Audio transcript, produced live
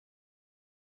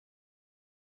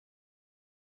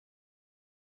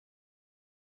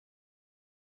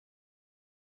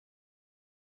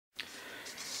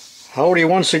Howdy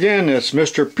once again, it's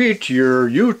Mr. Pete, your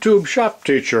YouTube shop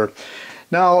teacher.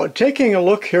 Now, taking a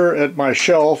look here at my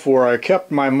shelf where I kept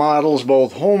my models,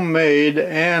 both homemade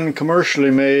and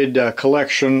commercially made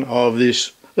collection of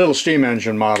these little steam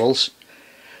engine models,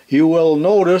 you will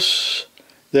notice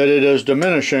that it is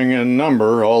diminishing in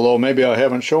number, although maybe I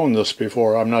haven't shown this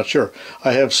before, I'm not sure.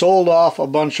 I have sold off a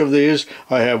bunch of these.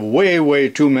 I have way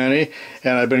too many,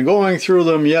 and I've been going through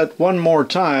them yet one more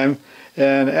time.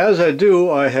 And as I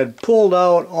do, I had pulled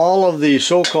out all of the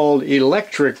so-called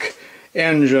electric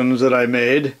engines that I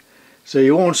made. So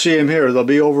you won't see them here. They'll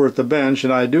be over at the bench,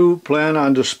 and I do plan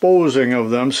on disposing of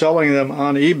them, selling them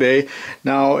on eBay.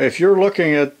 Now, if you're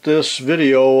looking at this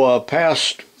video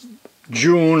past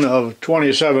June of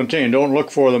 2017, don't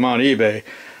look for them on eBay.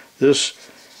 This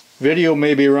video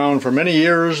may be around for many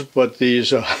years, but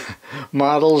these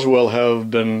models will have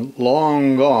been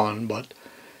long gone.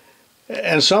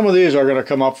 And some of these are going to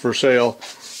come up for sale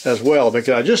as well, because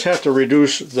I just have to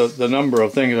reduce the number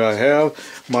of things I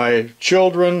have. My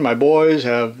children, my boys,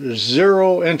 have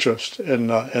zero interest in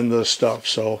this stuff,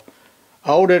 so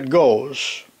out it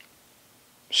goes.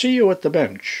 See you at the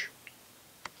bench.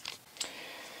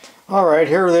 Alright,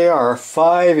 here they are,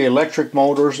 5 electric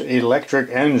motors, electric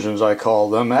engines I call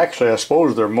them. Actually, I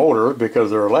suppose they're motors because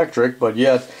they're electric, but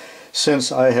yet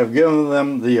since I have given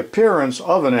them the appearance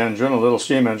of an engine, a little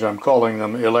steam engine, I'm calling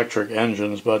them electric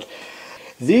engines. But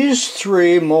these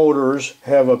 3 motors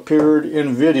have appeared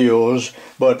in videos,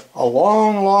 but a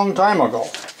long time ago.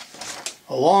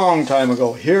 A long time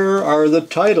ago. Here are the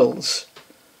titles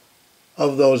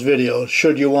of those videos,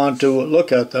 should you want to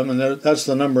look at them, and that's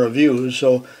the number of views.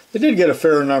 So they did get a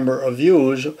fair number of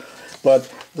views,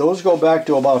 but those go back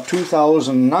to about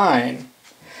 2009.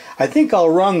 I think I'll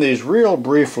run these real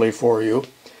briefly for you,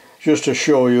 just to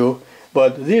show you,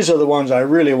 but these are the ones I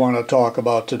really want to talk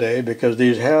about today because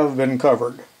these have been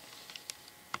covered.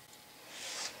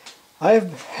 I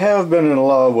have been in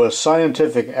love with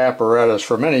scientific apparatus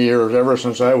for many years, ever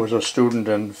since I was a student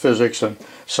in physics and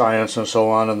science and so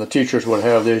on, and the teachers would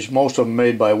have these, most of them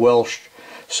made by Welsh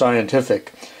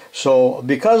Scientific. So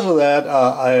because of that,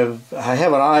 I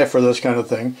have an eye for this kind of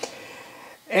thing.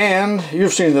 And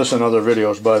you've seen this in other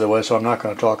videos, by the way, so I'm not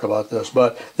going to talk about this.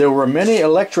 But there were many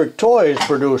electric toys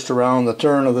produced around the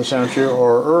turn of the century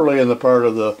or early in the part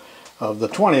of the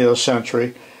 20th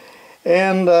century.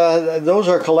 And those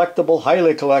are collectible,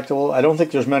 highly collectible. I don't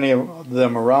think there's many of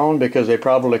them around because they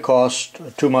probably cost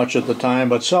too much at the time.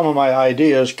 But some of my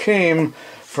ideas came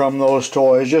from those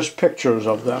toys, just pictures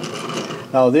of them.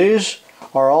 Now these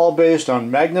are all based on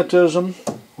magnetism.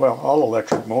 Well, all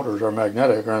electric motors are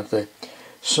magnetic, aren't they?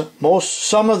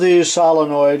 Some of these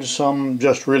solenoids, some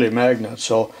just really magnets.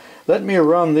 So let me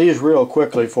run these real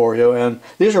quickly for you, and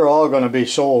these are all going to be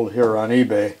sold here on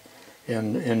eBay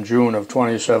in June of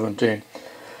 2017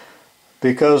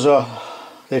 because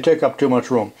they take up too much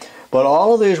room. But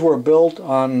all of these were built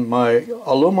on my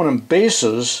aluminum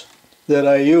bases that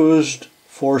I used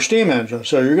for steam engines.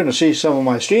 So you're going to see some of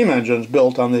my steam engines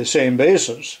built on these same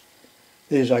bases.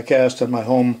 These I cast in my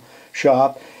home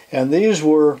shop, and these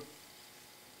were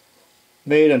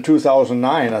made in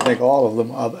 2009, I think all of them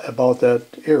about that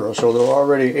era, so they're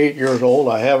already 8 years old.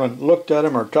 I haven't looked at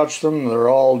them or touched them. They're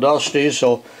all dusty,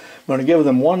 so I'm going to give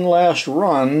them one last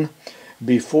run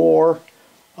before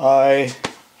I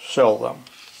sell them.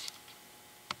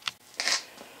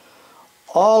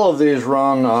 All of these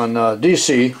run on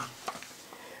DC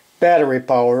battery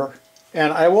power,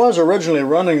 and I was originally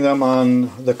running them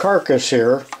on the carcass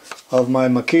here of my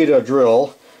Makita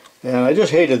drill. And I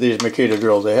just hated these Makita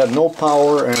drills. They had no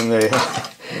power, and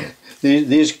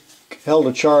these held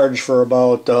a charge for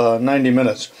about 90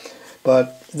 minutes.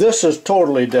 But this is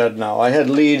totally dead now. I had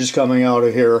leads coming out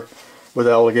of here with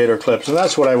alligator clips, and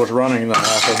that's what I was running them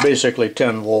off of, basically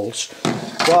 10 volts.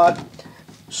 But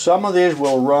some of these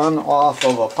will run off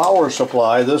of a power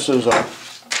supply. This is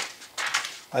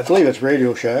I believe it's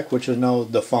Radio Shack, which is now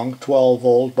defunct, 12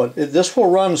 volt, but this will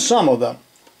run some of them.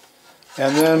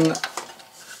 And then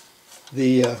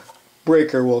the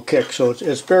breaker will kick, so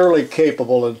it's fairly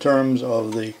capable in terms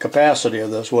of the capacity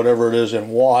of this, whatever it is in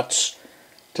watts,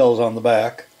 tells on the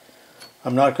back.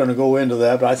 I'm not going to go into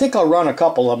that, but I think I'll run a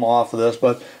couple of them off of this.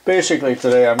 But basically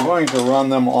today I'm going to run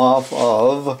them off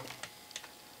of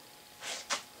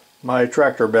my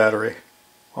tractor battery,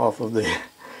 off of the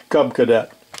Cub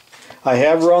Cadet. I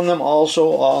have run them also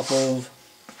off of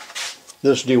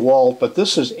this DeWalt, but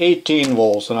this is 18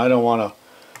 volts, and I don't want to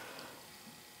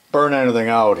burn anything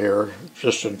out here,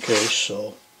 just in case.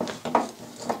 So,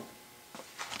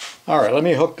 all right, let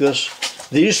me hook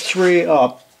these 3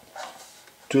 up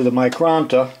to the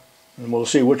Micronta And we'll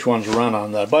see which ones run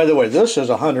on that. By the way, this is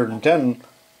 110.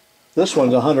 This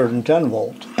one's 110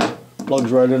 volt.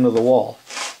 Plugs right into the wall.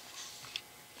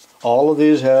 All of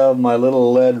these have my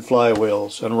little lead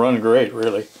flywheels and run great,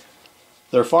 really.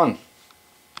 They're fun.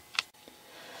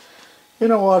 You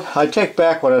know what? I take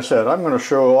back what I said. I'm going to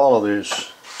show all of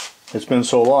these. It's been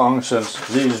so long since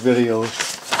these videos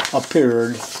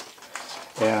appeared,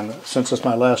 and since it's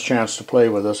my last chance to play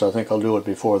with this, I think I'll do it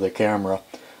before the camera.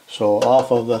 So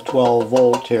off of the 12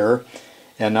 volt here,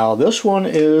 and now this one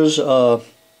is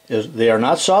they are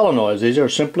not solenoids. These are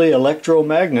simply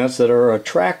electromagnets that are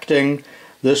attracting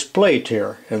this plate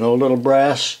here, and those little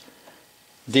brass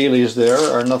dealies there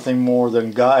are nothing more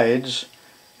than guides,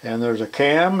 and there's a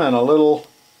cam and a little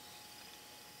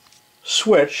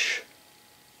switch.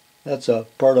 That's a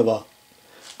part of a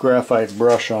graphite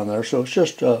brush on there, so it's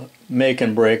just make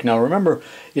and break. Now remember,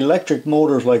 electric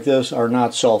motors like this are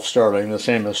not self-starting, the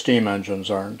same as steam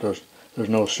engines aren't. There's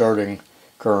no starting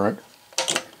current.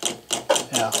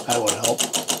 Yeah, that would help.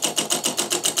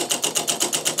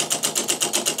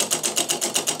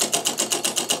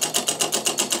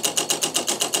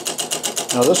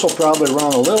 Now this will probably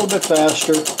run a little bit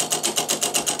faster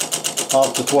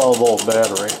off the 12 volt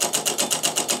battery.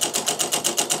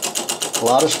 A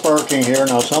lot of sparking here.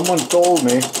 Now someone told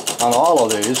me on all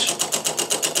of these,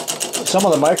 some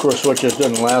of the micro switches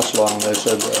didn't last long. They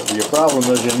said your problem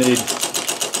is you need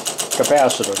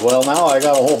capacitors. Well, now I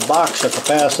got a whole box of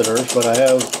capacitors, but I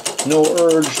have no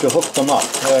urge to hook them up.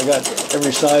 I got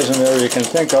every size in there you can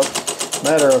think of.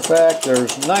 Matter of fact,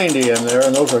 there's 90 in there,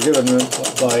 and those are given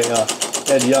by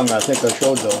Ed Young. I think I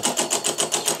showed those.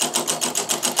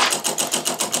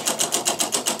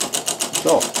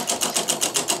 So,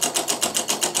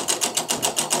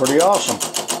 pretty awesome.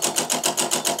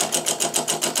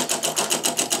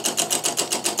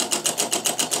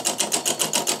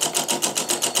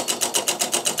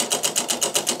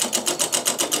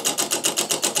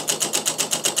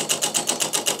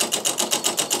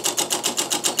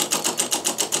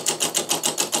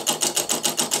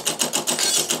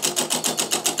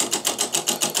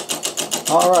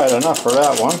 Alright, enough for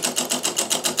that one.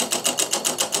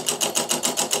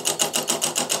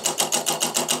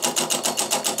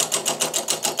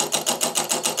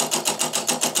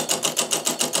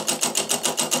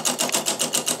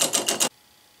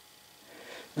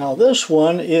 Now this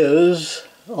one is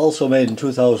also made in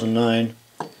 2009,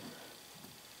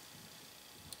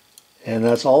 and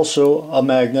that's also a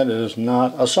magnet. It is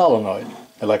not a solenoid,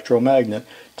 electromagnet.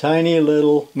 Tiny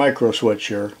little micro switch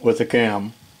here with a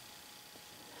cam.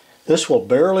 This will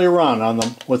barely run on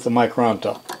them with the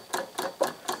Micronta.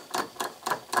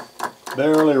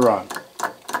 Barely run.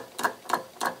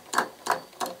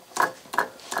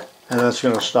 And that's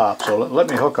going to stop. So let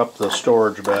me hook up the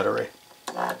storage battery.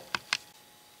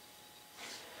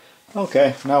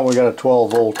 Okay, now we got a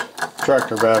 12 volt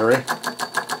tractor battery.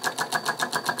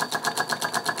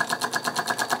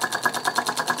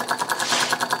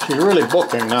 She's really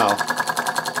booking now.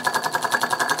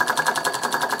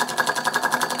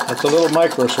 That's a little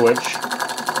micro switch.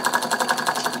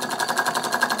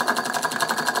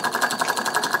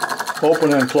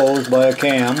 Open and closed by a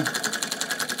cam.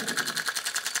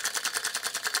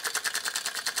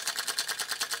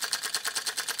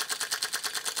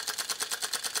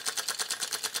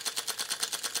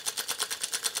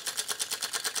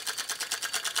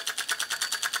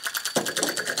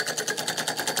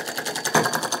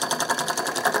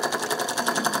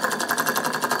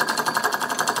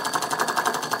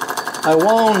 I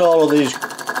wound all of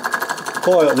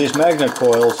these magnet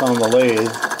coils on the lathe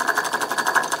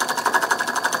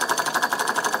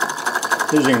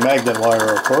using magnet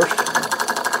wire, of course.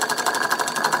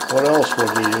 What else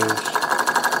would you use?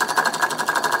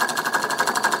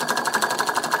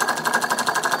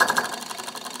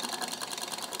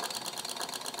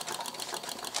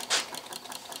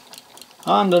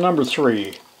 On to number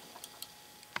 3.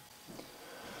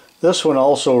 This one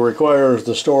also requires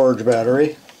the storage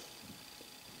battery.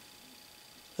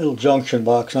 Little junction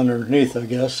box underneath, I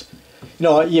guess. You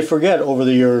know, you forget over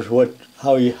the years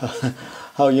how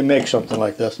you make something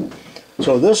like this.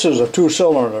 So this is a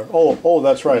 2-cylinder. Oh,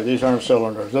 that's right. These aren't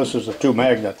cylinders. This is a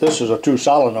 2-magnet. This is a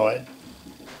 2-solenoid.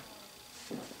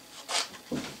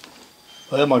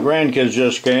 Well, my grandkids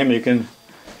just came. You can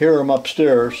hear them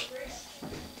upstairs.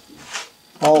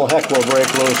 All heck will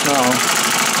break loose now.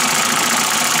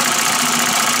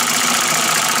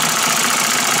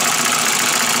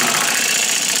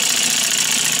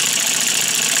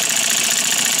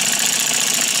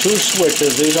 Two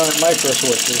switches. These aren't micro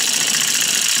switches.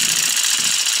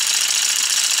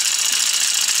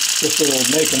 Just little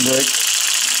make and break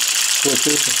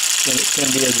switches. that it can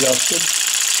be adjusted.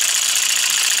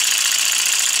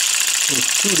 There's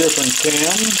two different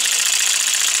cams.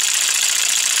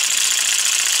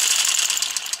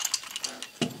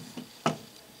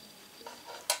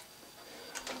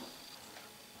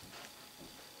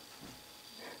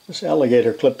 This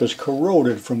alligator clip is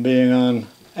corroded from being on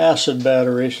acid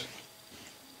batteries.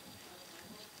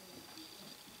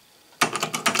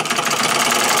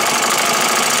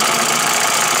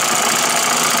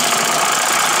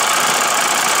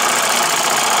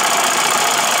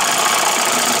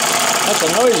 That's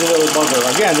a noisy little bugger.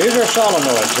 Again, these are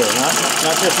solenoids here, not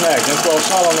just magnets. Well,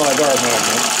 solenoids are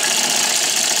magnets.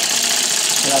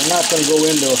 And I'm not going to go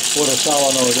into what a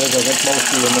solenoid is. I think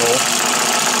most of you know.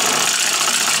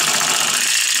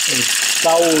 There's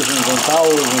thousands and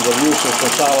thousands of uses for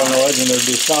solenoids, and there'd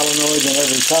be solenoids in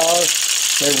every car,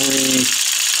 every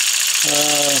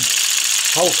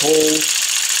household,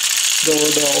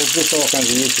 doorbell, just all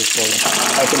kinds of uses for them.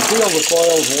 I can feel the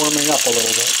coils warming up a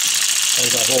little bit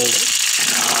as I hold it.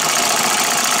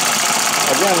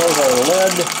 Again, those are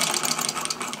lead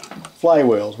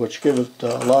flywheels, which give it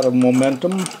a lot of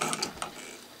momentum.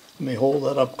 Let me hold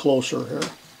that up closer here.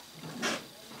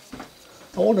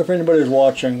 I wonder if anybody's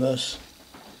watching this.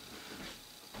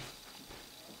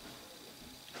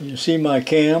 Can you see my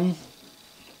cam?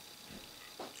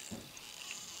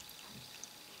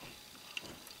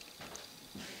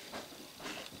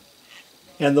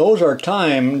 And those are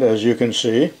timed, as you can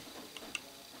see.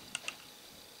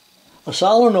 A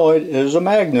solenoid is a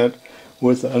magnet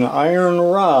with an iron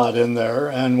rod in there,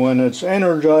 and when it's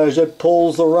energized, it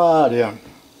pulls the rod in.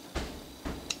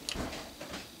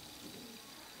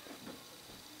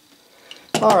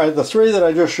 Alright, the three that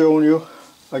I just showed you,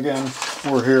 again,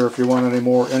 we're here if you want any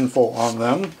more info on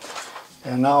them.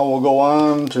 And now we'll go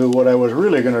on to what I was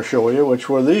really going to show you, which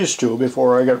were these two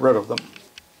before I get rid of them.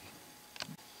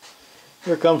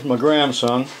 Here comes my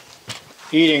grandson,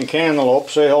 eating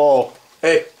cantaloupe. Say hello.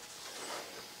 Hey.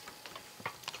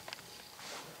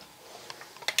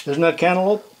 Isn't that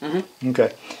cantaloupe? Mm-hmm.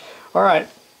 Okay. Alright.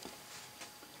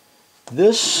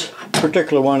 This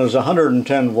particular one is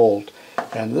 110 volt.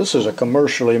 And this is a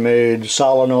commercially made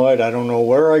solenoid. I don't know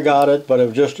where I got it, but it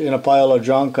was just in a pile of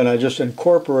junk, and I just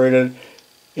incorporated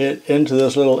it into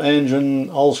this little engine,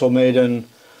 also made in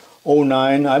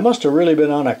 '09. I must have really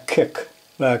been on a kick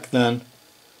back then.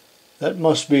 That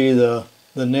must be the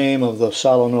name of the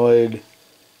solenoid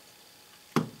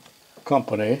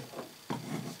company.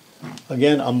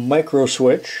 Again, a micro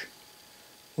switch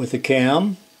with a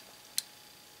cam.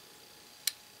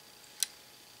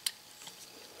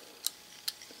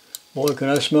 Boy, can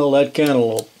I smell that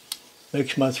cantaloupe.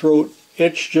 Makes my throat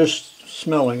itch just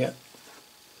smelling it.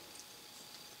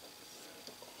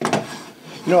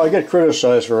 You know, I get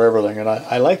criticized for everything, and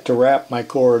I like to wrap my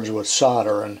cords with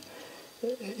solder, and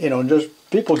you know, just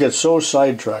people get so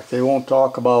sidetracked. They won't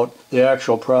talk about the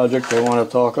actual project. They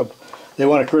want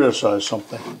to criticize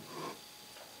something.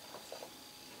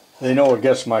 They know it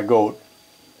gets my goat.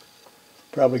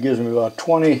 Probably gives me about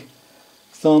 20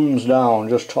 thumbs down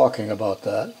just talking about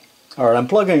that. Alright, I'm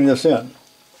plugging this in.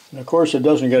 And of course it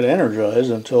doesn't get energized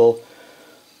until...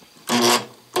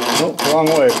 Oh, wrong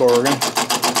way, Corrigan.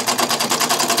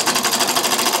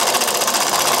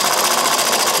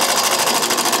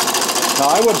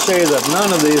 Now I would say that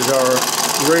none of these are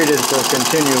rated for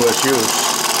continuous use.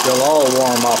 They'll all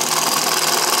warm up.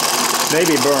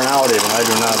 Maybe burn out even, I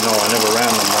do not know. I never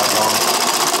ran them that long.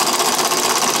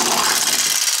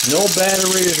 No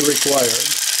batteries required.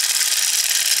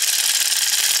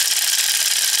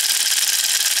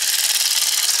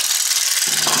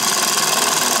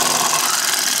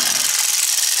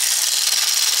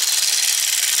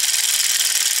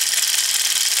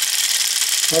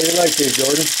 How do you like these,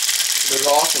 Jordan? They're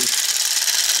awesome.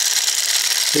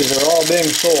 These are all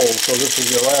being sold, so this is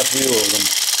your last view of them.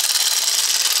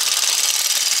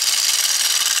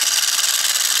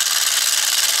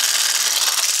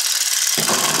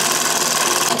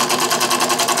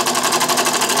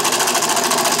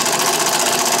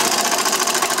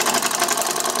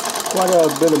 Quite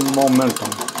a bit of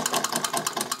momentum.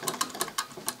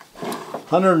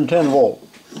 110 volt.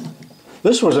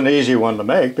 This was an easy one to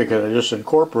make because I just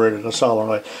incorporated a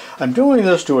solenoid. I'm doing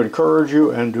this to encourage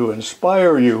you and to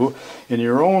inspire you in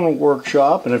your own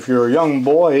workshop, and if you're a young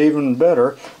boy, even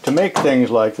better, to make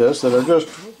things like this that are just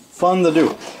fun to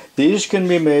do. These can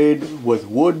be made with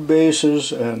wood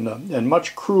bases and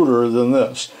much cruder than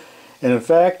this. And in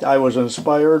fact, I was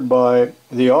inspired by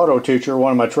the auto teacher.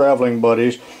 One of my traveling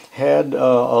buddies had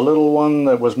a little one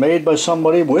that was made by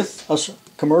somebody with a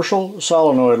commercial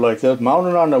solenoid like this,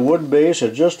 mounted on a wood base.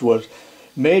 It just was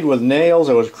made with nails.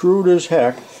 It was crude as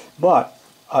heck, But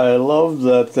I loved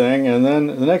that thing, and then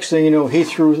the next thing you know, he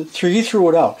threw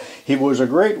it out. He was a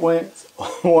great one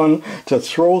to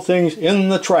throw things in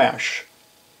the trash,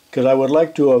 because I would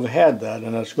like to have had that,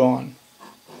 and it's gone.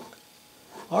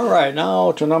 All right,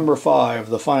 now to number 5,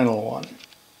 the final one.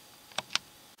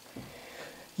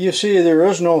 You see, there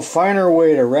is no finer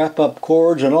way to wrap up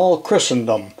cords in all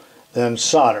Christendom than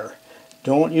solder.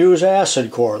 Don't use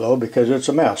acid core though, because it's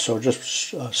a mess. So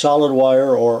just solid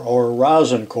wire or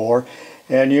rosin core.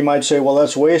 And you might say, well,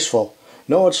 that's wasteful.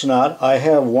 No, it's not. I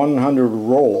have 100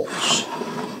 rolls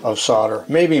of solder,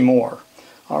 maybe more.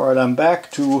 All right, I'm back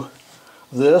to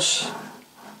this,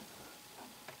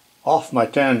 off my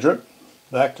tangent,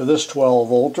 back to this 12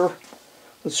 volter.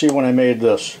 Let's see when I made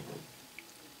this.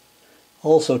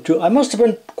 Also, too, I must have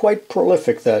been quite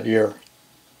prolific that year.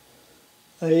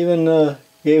 I even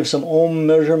gave some ohm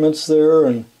measurements there,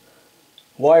 and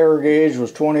wire gauge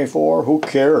was 24. Who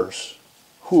cares?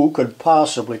 Who could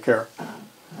possibly care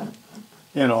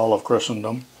in all of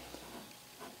Christendom?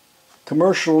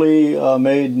 Commercially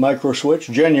made micro switch,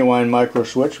 genuine micro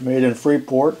switch, made in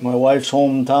Freeport, my wife's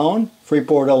hometown,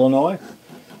 Freeport, Illinois.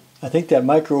 I think that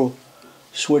micro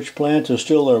switch plant is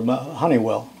still there,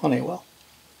 Honeywell.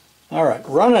 All right,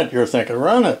 run it, you're thinking,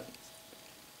 run it.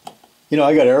 You know,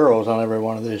 I got arrows on every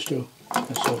one of these too,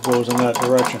 and so it goes in that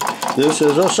direction. This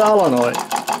is a solenoid,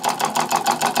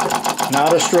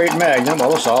 not a straight magnet.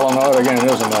 Well, a solenoid, again,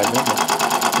 is a magnet.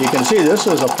 But you can see this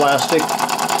is a plastic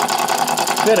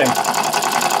fitting,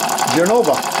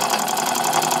 Genova.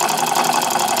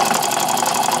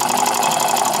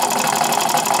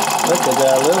 Look at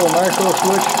that little micro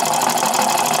switch.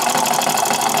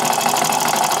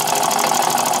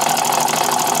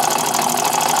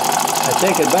 I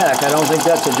take it back. I don't think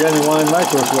that's a genuine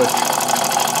micro switch.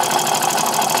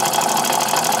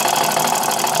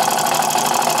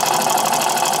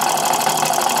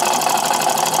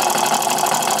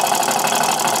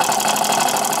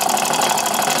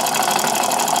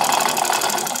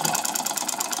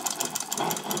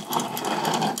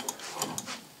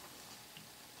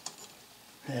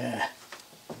 Yeah.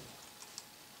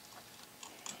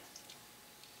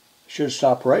 Should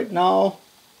stop right now.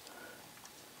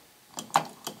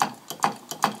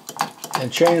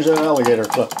 And change that alligator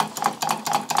clip.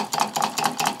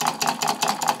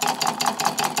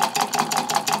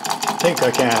 I think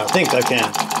I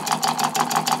can.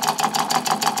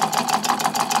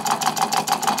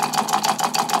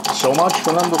 So much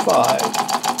for number 5.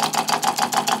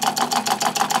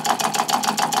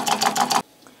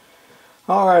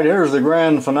 Alright, here's the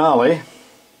grand finale.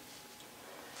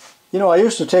 You know, I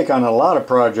used to take on a lot of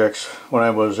projects when I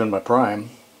was in my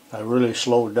prime. I really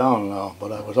slowed down now,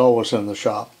 but I was always in the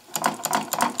shop.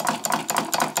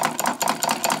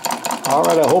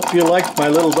 Alright, I hope you liked my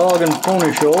little dog and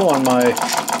pony show on my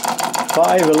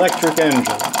 5 electric engines.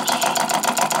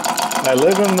 I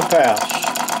live in the past.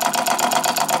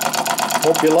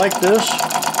 Hope you like this.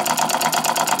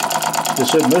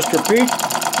 This is Mr. Pete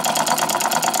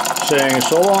saying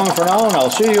so long for now, and I'll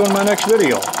see you in my next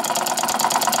video.